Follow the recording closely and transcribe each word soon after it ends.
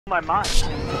My mind.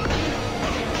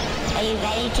 Are you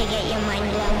ready to get your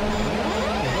mind blown?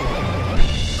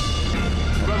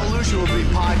 Revolution will be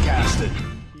podcasted.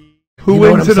 Who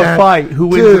wins in a fight? Who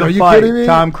wins in a fight?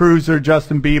 Tom Cruise or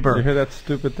Justin Bieber? You hear that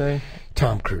stupid thing?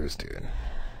 Tom Cruise, dude.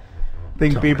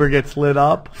 Think Bieber gets lit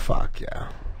up? Fuck yeah.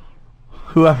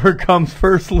 Whoever comes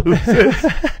first loses.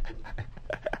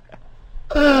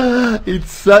 I'm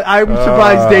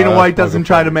surprised Dana White doesn't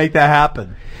try to make that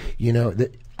happen. You know,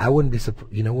 I wouldn't be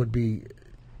surprised. You know what would be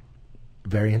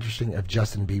very interesting if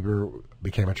Justin Bieber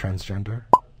became a transgender?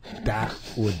 That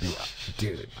would be,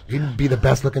 dude, he'd be the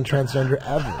best looking transgender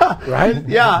ever, right?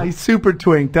 Yeah, he's super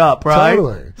twinked up, right?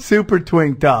 Totally. Super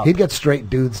twinked up. He'd get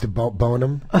straight dudes to bone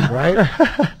him, right?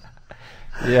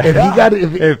 Yeah. If he got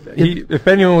if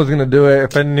anyone was gonna do it,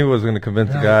 if anyone was gonna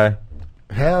convince the guy,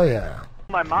 hell yeah.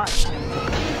 My mind.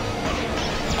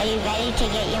 Are you ready to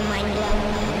get your mind blown?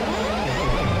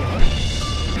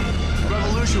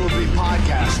 Revolution will be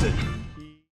podcasted.